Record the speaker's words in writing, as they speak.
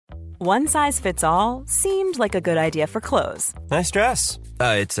One size fits all seemed like a good idea for clothes. Nice dress.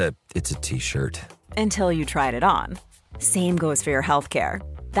 It's a t-shirt. Until you tried it on. Same goes for your healthcare.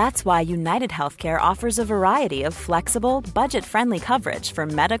 That's why United Healthcare offers a variety of flexible, budget-friendly coverage for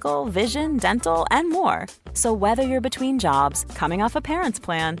medical, vision, dental, and more. So whether you're between jobs, coming off a parent's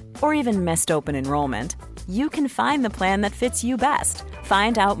plan, or even missed open enrollment, you can find the plan that fits you best.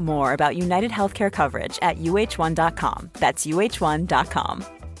 Find out more about United Healthcare coverage at uh1.com. That's uh1.com.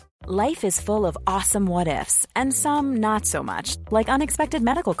 Life is full of awesome what-ifs, and some not so much, like unexpected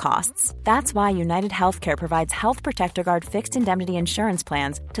medical costs. That's why United Healthcare provides Health Protector Guard fixed indemnity insurance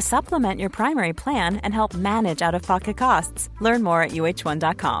plans to supplement your primary plan and help manage out-of-pocket costs. Learn more at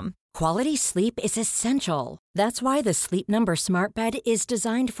uh1.com. Quality sleep is essential. That's why the Sleep Number Smart Bed is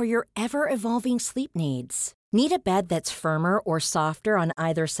designed for your ever-evolving sleep needs. Need a bed that's firmer or softer on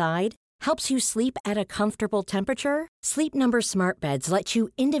either side? Helps you sleep at a comfortable temperature? Sleep Number Smart Beds let you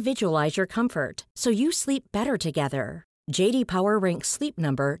individualize your comfort, so you sleep better together. J.D. Power ranks Sleep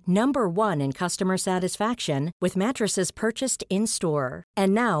Number number 1 in customer satisfaction with mattresses purchased in-store.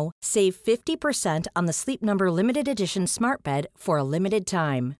 And now, save 50% on the Sleep Number Limited Edition Smart Bed for a limited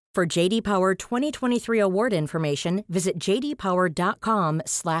time. For J.D. Power 2023 award information, visit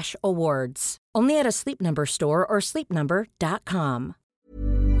jdpower.com/awards. Only at a Sleep Number store or sleepnumber.com.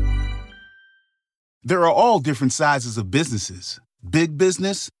 There are all different sizes of businesses. Big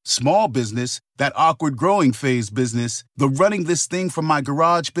business, small business, that awkward growing phase business, the running this thing from my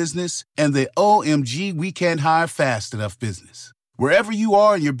garage business, and the OMG we can't hire fast enough business. Wherever you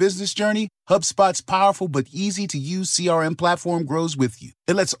are in your business journey, HubSpot's powerful but easy-to-use CRM platform grows with you.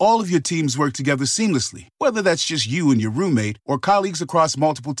 It lets all of your teams work together seamlessly, whether that's just you and your roommate or colleagues across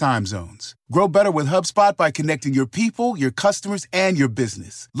multiple time zones. Grow better with HubSpot by connecting your people, your customers, and your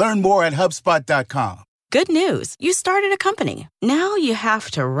business. Learn more at HubSpot.com. Good news. You started a company. Now you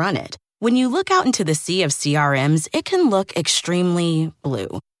have to run it. When you look out into the sea of CRMs, it can look extremely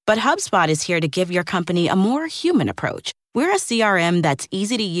blue. But HubSpot is here to give your company a more human approach. We're a CRM that's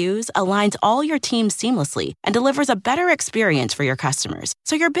easy to use, aligns all your teams seamlessly, and delivers a better experience for your customers,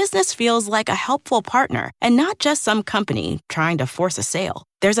 so your business feels like a helpful partner and not just some company trying to force a sale.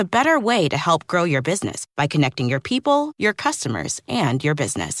 There's a better way to help grow your business by connecting your people, your customers, and your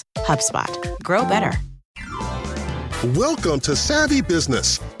business. HubSpot. Grow better. Welcome to Savvy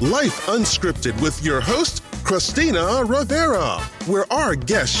Business, Life Unscripted with your host, Christina Rivera, where our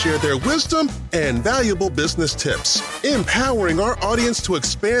guests share their wisdom and valuable business tips, empowering our audience to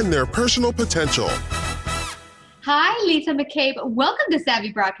expand their personal potential. Hi, Lisa McCabe. Welcome to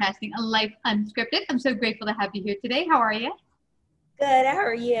Savvy Broadcasting, a Life Unscripted. I'm so grateful to have you here today. How are you? Good. How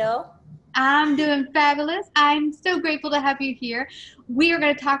are you? I'm doing fabulous. I'm so grateful to have you here. We are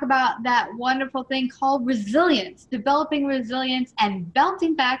going to talk about that wonderful thing called resilience, developing resilience and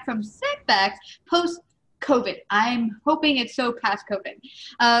bouncing back from setbacks post-COVID. I'm hoping it's so past COVID.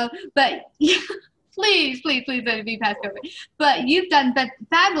 But please let it be past COVID. But you've done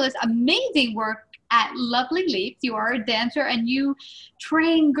fabulous, amazing work at Lovely Leaps. You are a dancer and you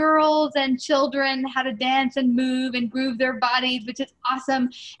train girls and children how to dance and move and groove their bodies, which is awesome.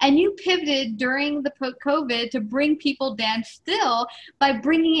 And you pivoted during the COVID to bring people dance still by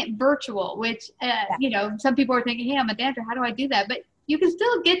bringing it virtual, which, some people are thinking, hey, I'm a dancer. How do I do that? But you can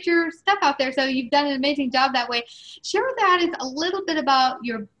still get your stuff out there. So you've done an amazing job that way. Share with the audience a little bit about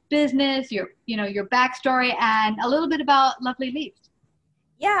your business, your backstory, and a little bit about Lovely Leaps.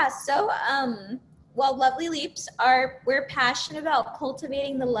 Yeah. So, Lovely Leaps we're passionate about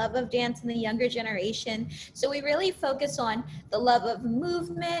cultivating the love of dance in the younger generation. So we really focus on the love of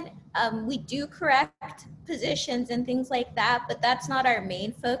movement. We do correct positions and things like that, but that's not our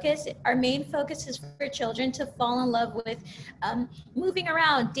main focus. Our main focus is for children to fall in love with moving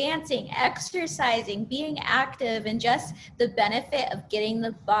around, dancing, exercising, being active, and just the benefit of getting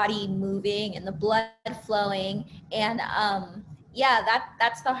the body moving and the blood flowing. And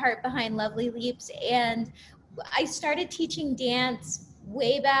that's the heart behind Lovely Leaps. And I started teaching dance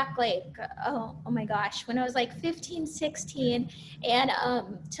way back, oh my gosh, when I was 15, 16, and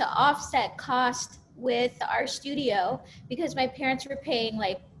to offset cost with our studio, because my parents were paying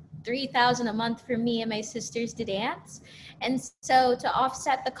 $3,000 a month for me and my sisters to dance. And so to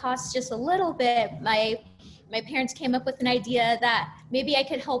offset the cost just a little bit, my parents came up with an idea that maybe I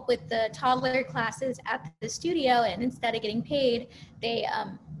could help with the toddler classes at the studio, and instead of getting paid, they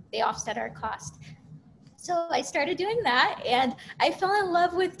offset our cost. So I started doing that, and I fell in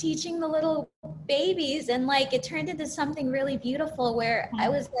love with teaching the little babies, and it turned into something really beautiful where I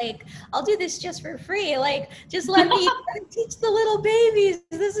was I'll do this just for free. Just let me teach the little babies.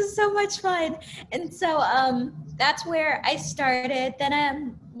 This is so much fun. And so that's where I started.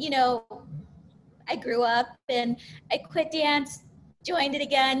 Then I grew up and I quit dance, joined it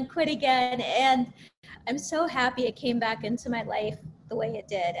again, quit again. And I'm so happy it came back into my life the way it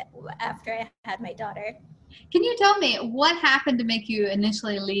did after I had my daughter. Can you tell me what happened to make you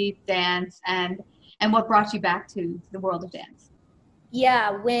initially leave dance and what brought you back to the world of dance?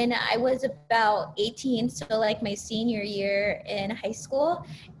 Yeah, when I was about 18, so like my senior year in high school,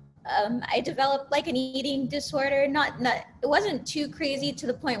 I developed like an eating disorder. Not it wasn't too crazy to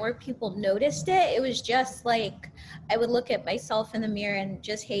the point where people noticed it. It was just like I would look at myself in the mirror and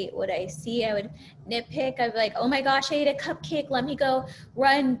just hate what I see. I would nitpick. I'd be like, oh my gosh, I ate a cupcake. Let me go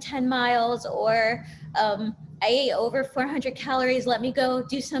run 10 miles. Or I ate over 400 calories. Let me go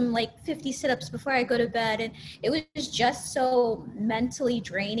do some like 50 sit-ups before I go to bed. And it was just so mentally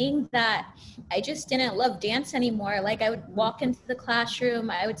draining that I just didn't love dance anymore. Like I would walk into the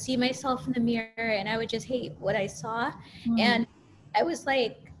classroom, I would see myself in the mirror and I would just hate what I saw. And I was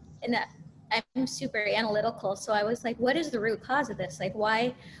like, and I'm super analytical. So I was like, what is the root cause of this? Like,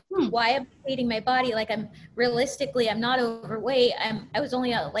 why am I hating my body? Like I'm not overweight. I was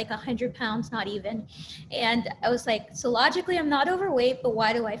only like 100 pounds, not even. And I was like, so logically I'm not overweight, but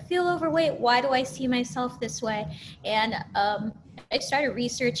why do I feel overweight? Why do I see myself this way? And I started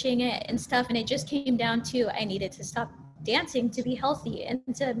researching it and stuff. And it just came down to, I needed to stop dancing to be healthy and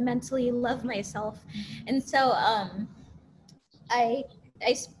to mentally love myself. And so I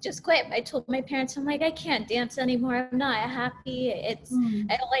just quit. I told my parents, I'm like, I can't dance anymore. I'm not happy. I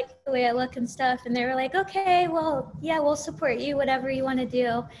don't like the way I look and stuff. And they were like, okay, well, yeah, we'll support you, whatever you want to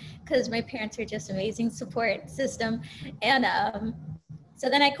do. Because my parents are just amazing support system. And so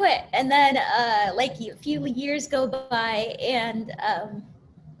then I quit. And then like a few years go by and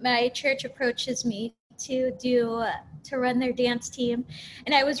my church approaches me to run their dance team.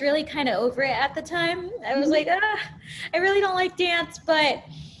 And I was really kind of over it at the time. I was like, I really don't like dance, but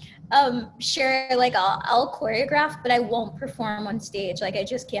sure, like I'll choreograph, but I won't perform on stage. Like I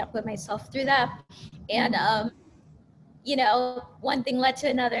just can't put myself through that. And one thing led to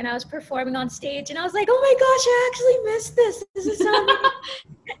another, and I was performing on stage and I was like, oh my gosh, I actually missed this. This is so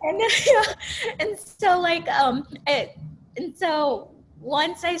amazing. And so like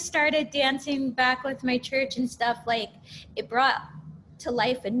once I started dancing back with my church and stuff, like it brought to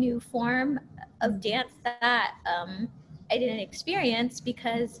life a new form of dance that I didn't experience,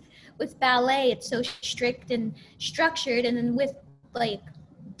 because with ballet, it's so strict and structured. And then with like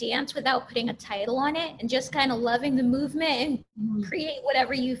dance without putting a title on it and just kind of loving the movement and create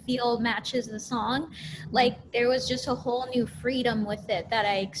whatever you feel matches the song, like there was just a whole new freedom with it that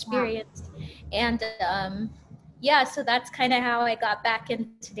I experienced. Wow. And yeah, so that's kind of how I got back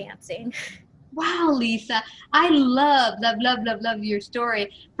into dancing. Wow, Lisa, I love your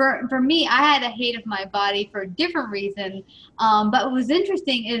story. For me, I had a hate of my body for a different reason. But what was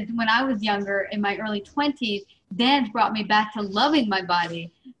interesting is when I was younger, in my early 20s, dance brought me back to loving my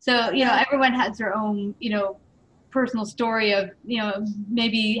body. So, everyone has their own, personal story of,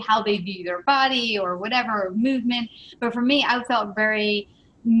 maybe how they view their body or whatever, or movement. But for me, I felt very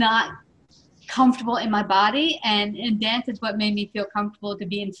not comfortable in my body, and dance is what made me feel comfortable to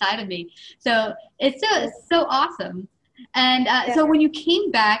be inside of me. So it's so awesome. And so when you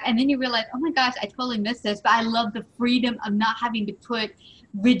came back and then you realized, oh my gosh, I totally missed this, but I love the freedom of not having to put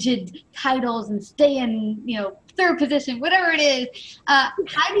rigid titles and stay in, third position, whatever it is.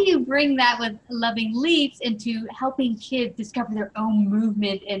 How do you bring that with Loving Leaps into helping kids discover their own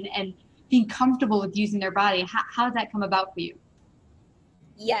movement and being comfortable with using their body? How does that come about for you?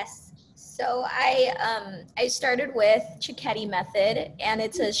 Yes. So I started with Cicchetti method, and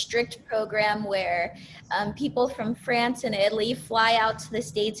it's a strict program where people from France and Italy fly out to the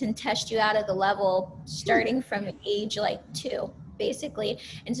States and test you out of the level starting from age like 2, basically.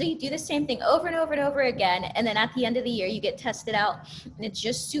 And so you do the same thing over and over and over again. And then at the end of the year, you get tested out, and it's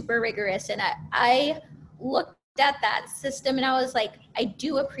just super rigorous. And I looked at that system and I was like, I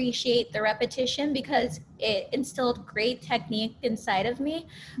do appreciate the repetition because it instilled great technique inside of me.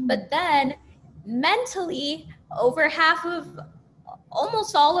 But then mentally, over half of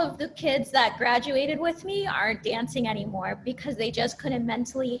almost all of the kids that graduated with me aren't dancing anymore because they just couldn't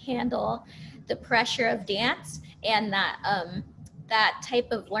mentally handle the pressure of dance and that type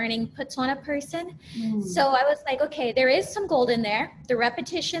of learning puts on a person. So I was like, okay, there is some gold in there. The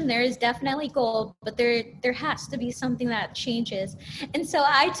repetition, there is definitely gold, but there has to be something that changes. And so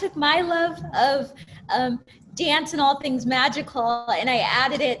I took my love of dance and all things magical, and I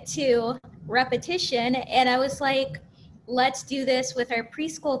added it to repetition. And I was like, let's do this with our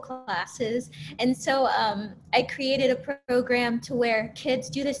preschool classes. And so I created a program to where kids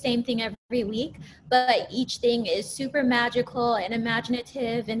do the same thing every week, but each thing is super magical and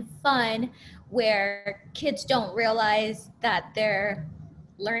imaginative and fun, where kids don't realize that they're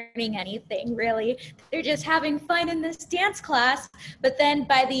learning anything really. They're just having fun in this dance class. But then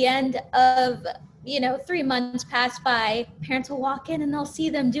by the end of 3 months pass by, parents will walk in and they'll see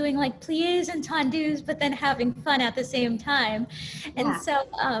them doing like plies and tendus, but then having fun at the same time. And so,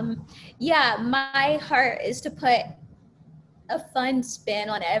 my heart is to put a fun spin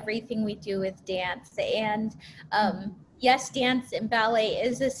on everything we do with dance. And yes, dance and ballet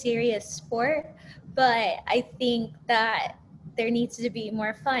is a serious sport, but I think that there needs to be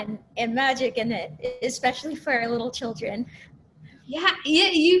more fun and magic in it, especially for our little children. Yeah,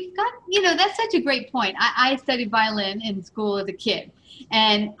 you've got, that's such a great point. I studied violin in school as a kid,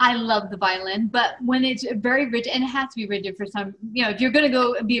 and I love the violin, but when it's very rigid, and it has to be rigid for some, if you're going to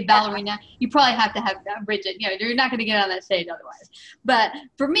go be a ballerina, you probably have to have that rigid, you're not going to get on that stage otherwise. But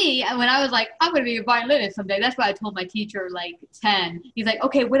for me, when I was like, I'm going to be a violinist someday, that's why I told my teacher, like 10, he's like,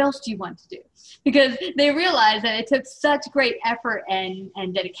 okay, what else do you want to do? Because they realized that it took such great effort and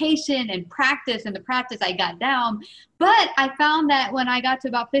dedication and practice, and the practice I got down. But I found that when I got to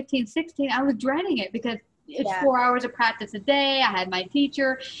about 15, 16, I was dreading it because it's 4 hours of practice a day. I had my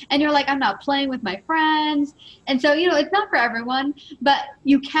teacher, and you're like, I'm not playing with my friends. And so, it's not for everyone, but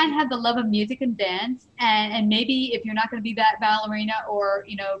you can have the love of music and dance. And maybe if you're not going to be that ballerina or,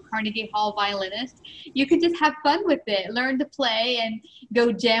 Carnegie Hall violinist, you could just have fun with it, learn to play and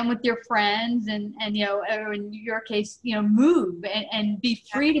go jam with your friends and or in your case, move and be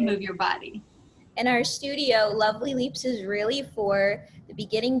free to move your body. In our studio, Lovely Leaps is really for the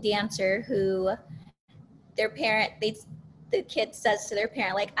beginning dancer who the kid says to their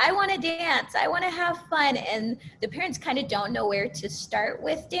parent, like, I want to dance, I want to have fun. And the parents kind of don't know where to start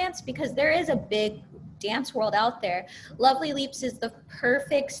with dance because there is a big dance world out there. Lovely Leaps is the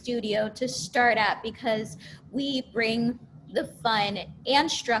perfect studio to start at because we bring the fun and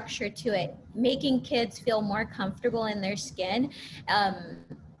structure to it, making kids feel more comfortable in their skin.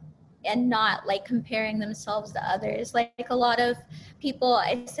 And not like comparing themselves to others. Like a lot of people,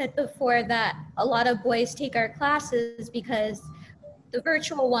 I said before that a lot of boys take our classes because the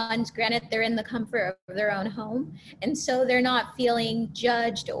virtual ones, granted, they're in the comfort of their own home. And so they're not feeling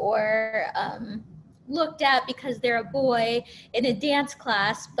judged or looked at because they're a boy in a dance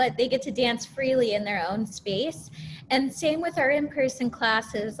class, but they get to dance freely in their own space. And same with our in-person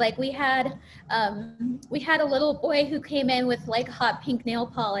classes. Like we had a little boy who came in with like hot pink nail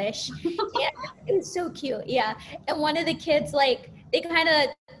polish. Yeah, it was so cute. Yeah. And one of the kids, like, they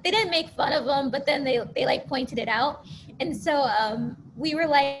didn't make fun of him, but then they like pointed it out. And so we were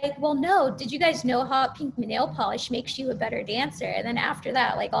like, well, no, did you guys know hot pink nail polish makes you a better dancer? And then after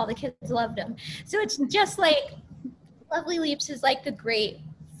that, like, all the kids loved him. So it's just like Lovely Leaps is like the great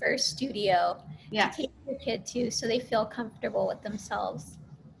first studio to take your kid to, so they feel comfortable with themselves.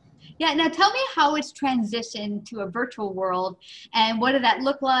 Yeah, now tell me how it's transitioned to a virtual world, and what did that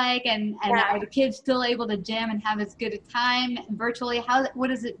look like, and are the kids still able to jam and have as good a time virtually? What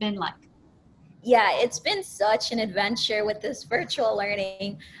has it been like? Yeah, it's been such an adventure with this virtual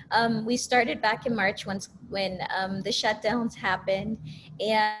learning. We started back in March when the shutdowns happened,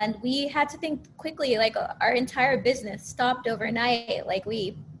 and we had to think quickly. Like, our entire business stopped overnight. Like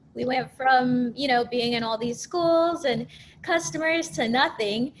we went from, being in all these schools and customers to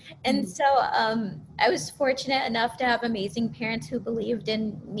nothing. And so I was fortunate enough to have amazing parents who believed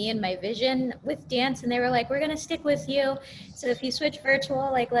in me and my vision with dance. And they were like, we're going to stick with you. So if you switch virtual,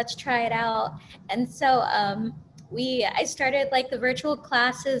 like, let's try it out. And so I started like the virtual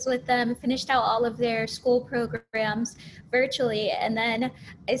classes with them, finished out all of their school programs virtually. And then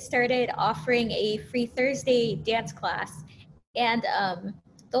I started offering a free Thursday dance class. And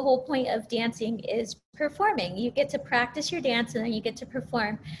the whole point of dancing is performing. You get to practice your dance and then you get to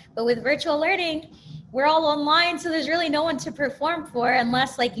perform. But with virtual learning, we're all online, so there's really no one to perform for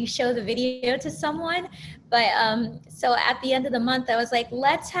unless like you show the video to someone. But so at the end of the month, I was like,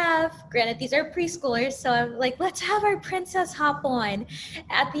 granted, these are preschoolers, so I was like, let's have our princess hop on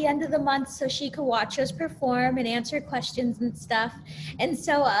at the end of the month so she could watch us perform and answer questions and stuff. And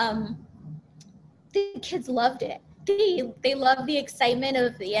so the kids loved it. They love the excitement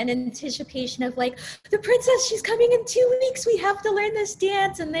of the anticipation of like, the princess, she's coming in 2 weeks, we have to learn this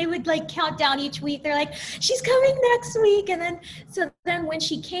dance. And they would like count down each week. They're like, she's coming next week. And then when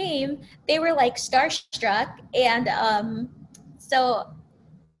she came, they were like starstruck. And so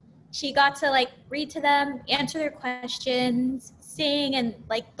she got to like read to them, answer their questions, sing and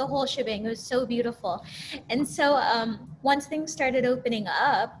like the whole shebang. It was so beautiful. And so once things started opening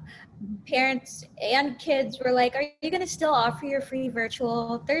up, parents and kids were like, are you going to still offer your free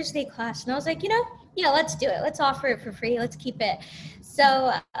virtual Thursday class? And I was like, yeah, let's do it. Let's offer it for free. Let's keep it.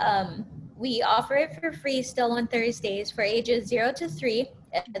 So we offer it for free still on Thursdays for ages 0 to 3.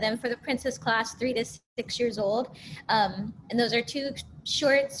 And then for the princess class, 3 to 6 years old. And those are 2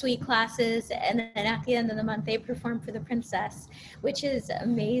 short, sweet classes. And then at the end of the month, they perform for the princess, which is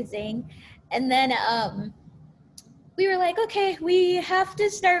amazing. And then we were like, okay, we have to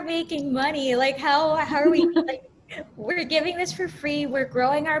start making money. Like, how are we, like, we're giving this for free. We're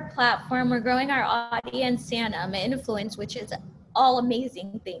growing our platform. We're growing our audience and influence, which is all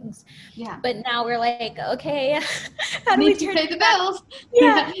amazing things. Yeah. But now we're like, okay, how do we turn pay the bills?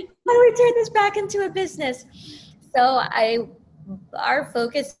 Yeah. How do we turn this back into a business? So our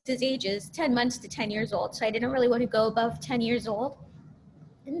focus is ages 10 months to 10 years old. So I didn't really want to go above 10 years old.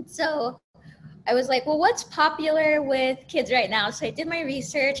 And so I was like, well, what's popular with kids right now? So I did my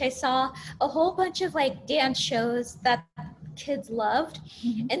research. I saw a whole bunch of like dance shows that kids loved.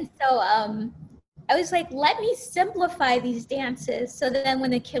 Mm-hmm. And so I was like, let me simplify these dances so that then when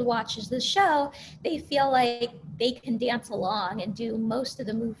the kid watches the show, they feel like they can dance along and do most of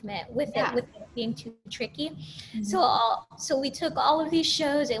the movement with it without being too tricky. Mm-hmm. So we took all of these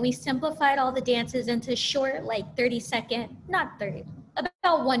shows and we simplified all the dances into short, like 30-second, not 30,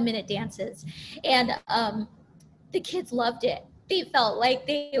 about 1 minute dances. And the kids loved it. They felt like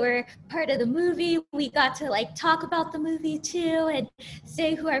they were part of the movie. We got to like talk about the movie too and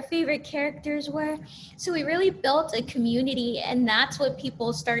say who our favorite characters were. So we really built a community, and that's what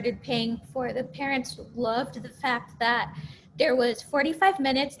people started paying for. The parents loved the fact that there was 45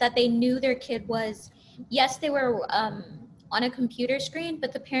 minutes that they knew their kid was, yes, they were on a computer screen,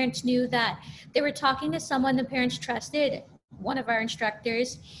 but the parents knew that they were talking to someone the parents trusted, one of our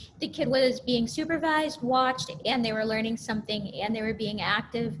instructors. The kid was being supervised, watched, and they were learning something, and they were being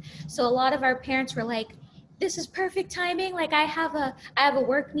active. So a lot of our parents were like, this is perfect timing. Like I have a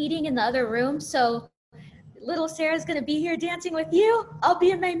work meeting in the other room. So little Sarah's going to be here dancing with you. I'll be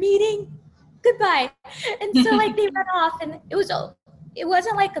in my meeting. Goodbye. And so like they ran off, and it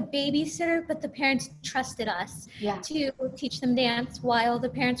wasn't like a babysitter, but the parents trusted us to teach them dance while the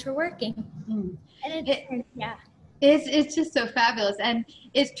parents were working. Mm. And It's just so fabulous. And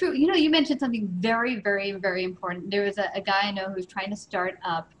it's true. You mentioned something very, very, very important. There was a guy I know who's trying to start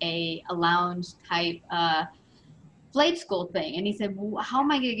up a lounge type flight school thing. And he said, well, how am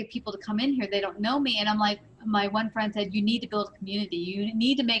I going to get people to come in here? They don't know me. And I'm like, my one friend said, you need to build a community. You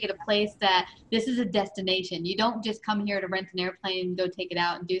need to make it a place that this is a destination. You don't just come here to rent an airplane and go take it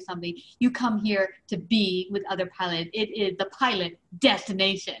out and do something. You come here to be with other pilots. It is the pilot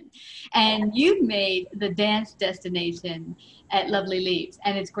destination. And you've made the dance destination at Lovely Leaps,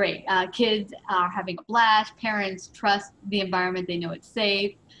 and it's great. Kids are having a blast. Parents trust the environment. They know it's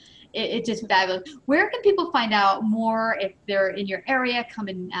safe. It's just fabulous. Where can people find out more if they're in your area? Come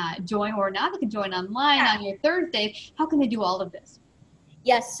and join, or now they can join online on your Thursdays. How can they do all of this?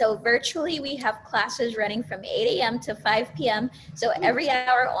 Yes, so virtually we have classes running from 8 a.m. to 5 p.m. So every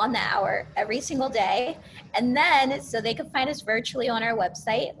hour on the hour, every single day. And then, so they can find us virtually on our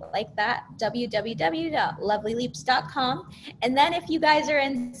website like that, www.lovelyleaps.com. And then if you guys are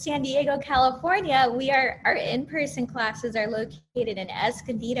in San Diego, California, our in-person classes are located in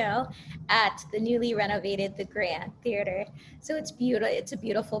Escondido at the newly renovated The Grand Theater. So it's beautiful. It's a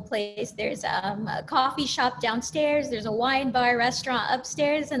beautiful place. There's a coffee shop downstairs. There's a wine bar, restaurant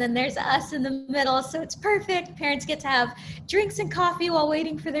upstairs, and then there's us in the middle. So it's perfect. Parents get to have drinks and coffee while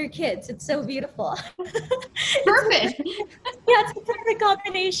waiting for their kids. It's so beautiful. Perfect. It's a perfect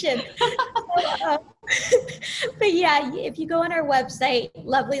combination. But yeah, if you go on our website,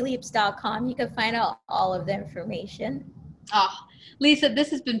 lovelyleaps.com, you can find out all of the information. Oh, Lisa,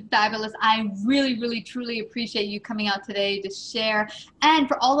 this has been fabulous. I really, really, truly appreciate you coming out today to share, and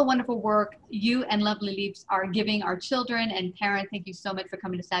for all the wonderful work you and Lovely Leaps are giving our children and parents. Thank you so much for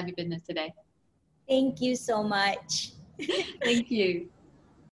coming to Savvy Business today. Thank you so much. Thank you.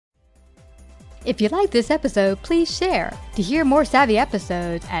 If you like this episode, please share. To hear more Savvy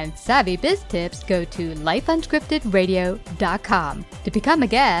episodes and Savvy Biz tips, go to lifeunscriptedradio.com. To become a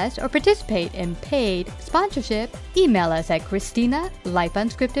guest or participate in paid sponsorship, email us at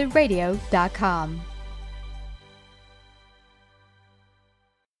Christina@lifeunscriptedradio.com.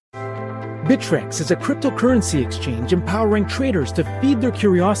 Bittrex is a cryptocurrency exchange empowering traders to feed their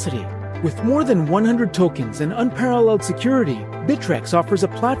curiosity. With more than 100 tokens and unparalleled security, Bittrex offers a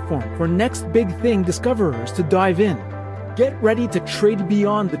platform for next big thing discoverers to dive in. Get ready to trade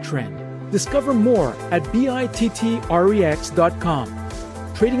beyond the trend. Discover more at BITTREX.com.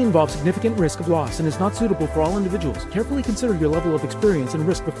 Trading involves significant risk of loss and is not suitable for all individuals. Carefully consider your level of experience and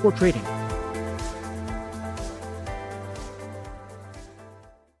risk before trading.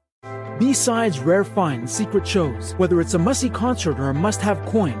 B-Sides, Rare Finds, Secret Shows. Whether it's a must-see concert or a must-have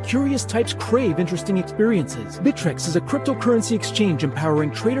coin, curious types crave interesting experiences. Bittrex is a cryptocurrency exchange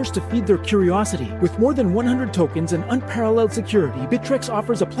empowering traders to feed their curiosity. With more than 100 tokens and unparalleled security, Bittrex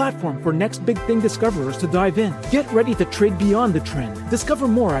offers a platform for next big thing discoverers to dive in. Get ready to trade beyond the trend. Discover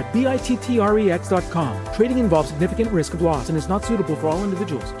more at BITTREX.com. Trading involves significant risk of loss and is not suitable for all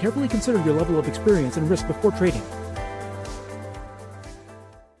individuals. Carefully consider your level of experience and risk before trading.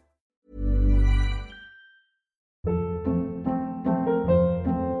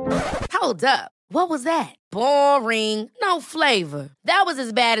 Hold up. What was that? Boring. No flavor. That was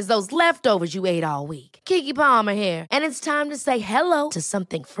as bad as those leftovers you ate all week. Keke Palmer here, and it's time to say hello to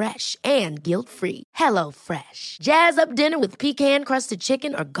something fresh and guilt-free. Hello Fresh. Jazz up dinner with pecan-crusted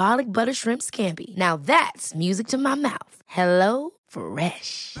chicken or garlic butter shrimp scampi. Now that's music to my mouth. Hello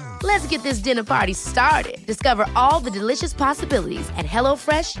Fresh. Let's get this dinner party started. Discover all the delicious possibilities at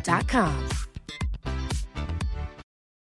HelloFresh.com.